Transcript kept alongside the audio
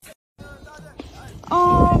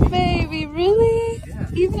Oh, baby, really? Yeah.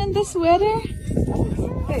 Even in this weather?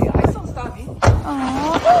 Hey, I saw Stabby.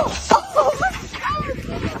 Oh, oh my God!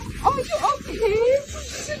 Are you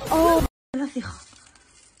okay? Oh, gracias.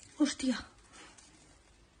 Hostia.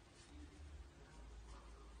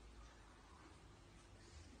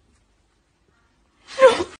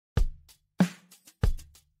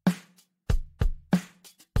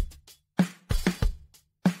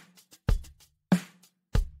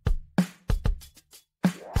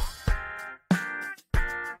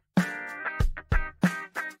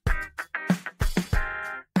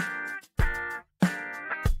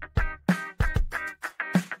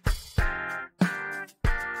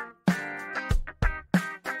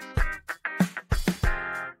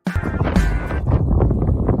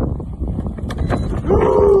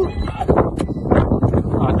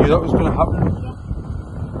 I knew that was going to happen.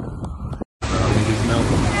 I think it's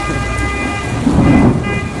melting.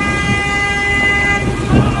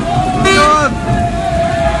 Oh God!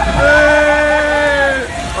 Hey!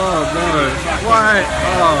 Oh no! Why?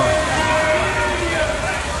 Oh!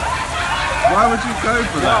 Why would you go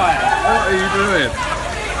for that? What are you doing?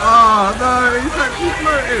 Oh no! He's actually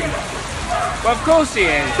floating. Well, of course he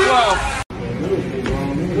is. Well.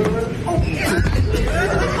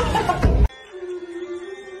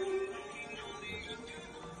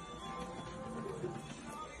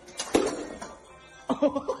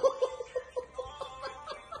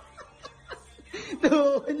 Tú,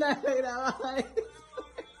 nada grababa eso.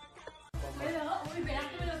 Pero, uy, verás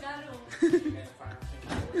que me lo cargo.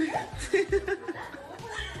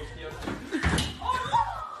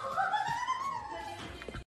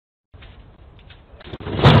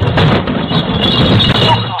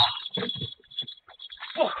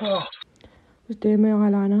 Was doing my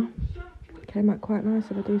eyeliner. Came out quite nice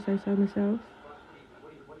if I do say so myself.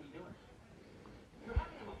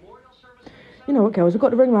 You know what, girls? I've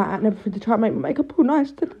got the ring light out and everything to try and make my makeup all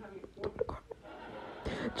nice today.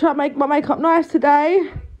 Try to make my makeup nice today.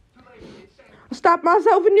 I stabbed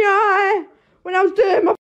myself in the eye when I was doing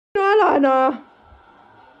my eyeliner.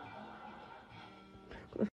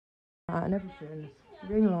 Got the light and everything.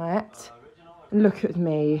 Ring light. And look at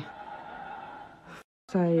me.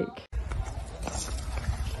 For sake.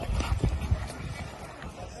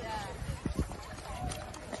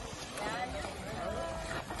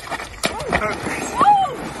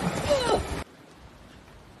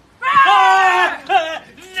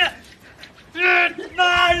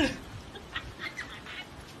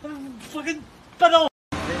 Fucking pedal!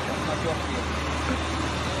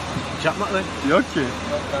 Çakmak lan. Yok ki.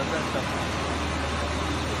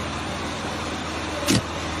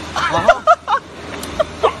 Aha.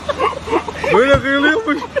 Böyle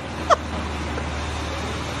kıyılıyormuş.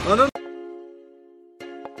 Anam.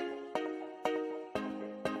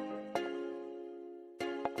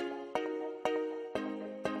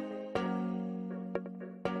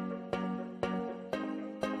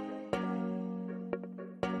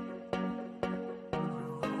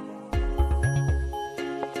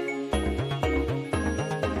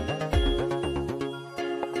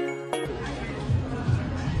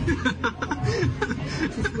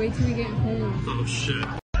 Just wait till we get home. Oh shit.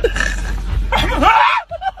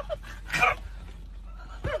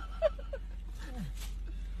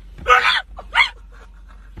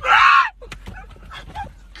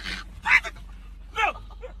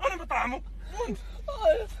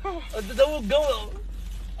 ده هو الجو.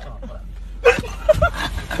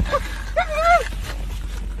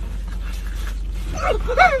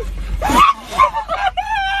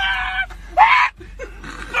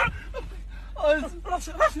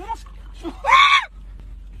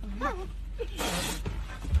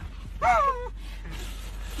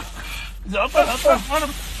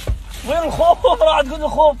 وين الخوف؟ راح تقول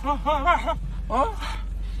الخوف. ها؟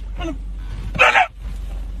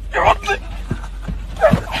 يعضني.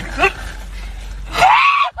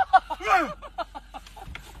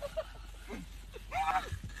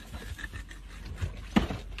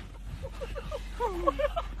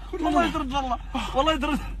 والله يدرد والله. والله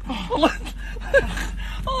يدرد. والله.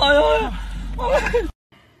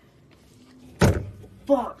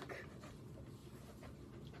 Fuck.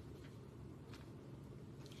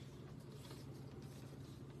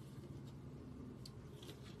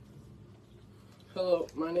 Hello,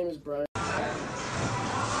 my name is Brian.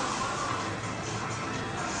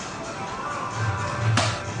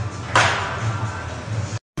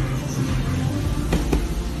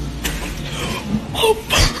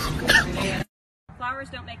 Flowers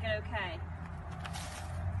don't make it okay.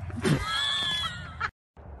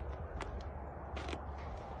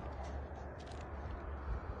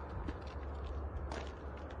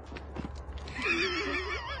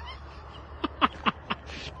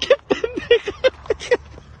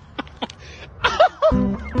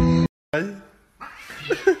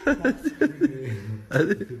 Yeah.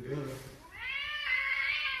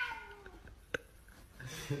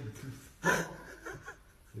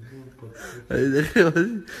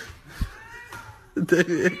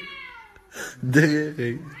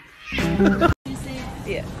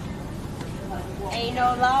 Ain't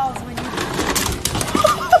no laws when you.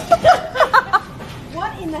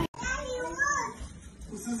 What in the?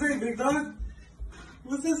 What's this say, big dog?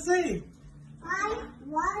 What's this say? I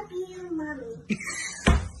love you, mommy.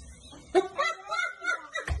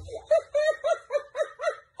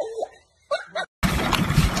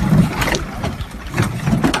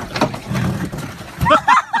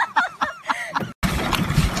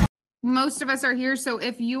 Most of us are here, so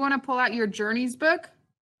if you want to pull out your journeys book.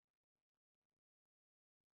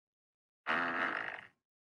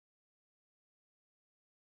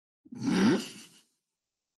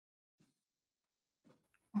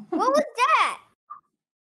 What was that?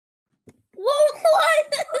 What was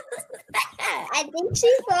that? I think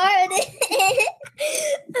she farted.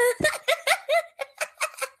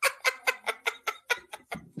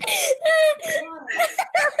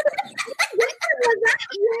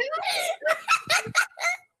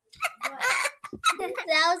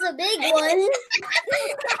 That was a big one.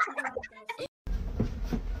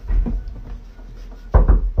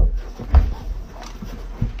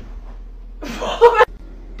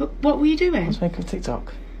 But what were you doing? I was making a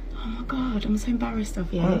TikTok. Oh my god, I'm so embarrassed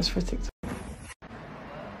of you. Oh, it's for TikTok.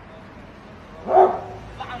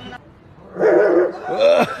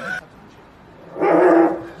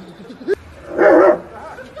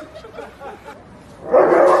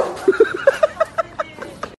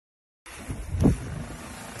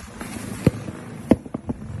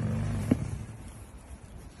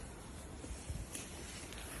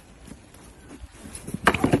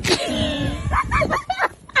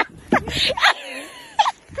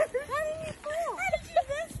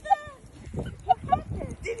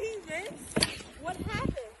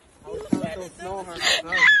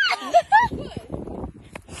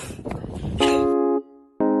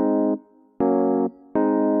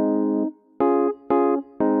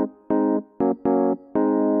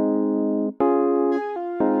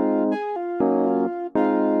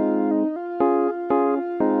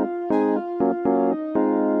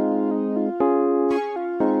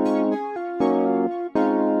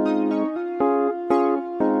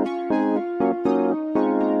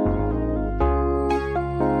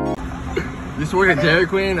 You used to work at Dairy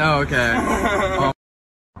Queen? Oh, okay.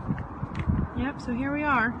 Yep, so here we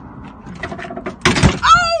are.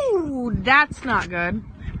 Oh, that's not good.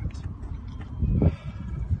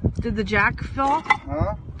 Did the jack fall?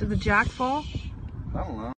 Huh? Did the jack fall? I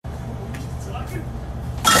don't know.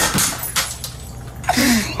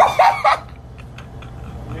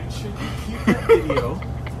 Make sure you keep that video,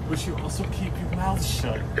 but you also keep your mouth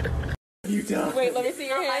shut. You dumb. Wait, let me see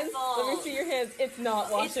your hands. Let me see your hands. It's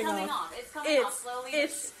not washing off. It's coming off slowly.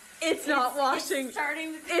 It's not washing. It's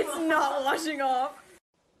starting to It's not washing off.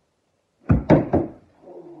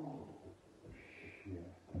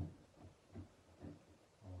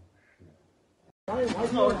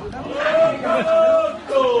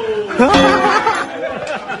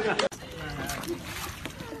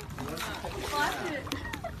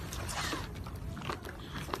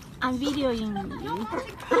 I'm videoing you.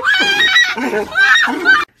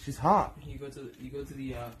 She's hot. You go to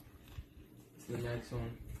the next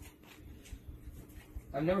one.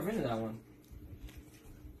 I've never been to that one.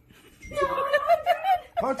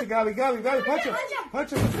 Punch her, Gabby, punch her.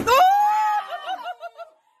 Punch her. Oh!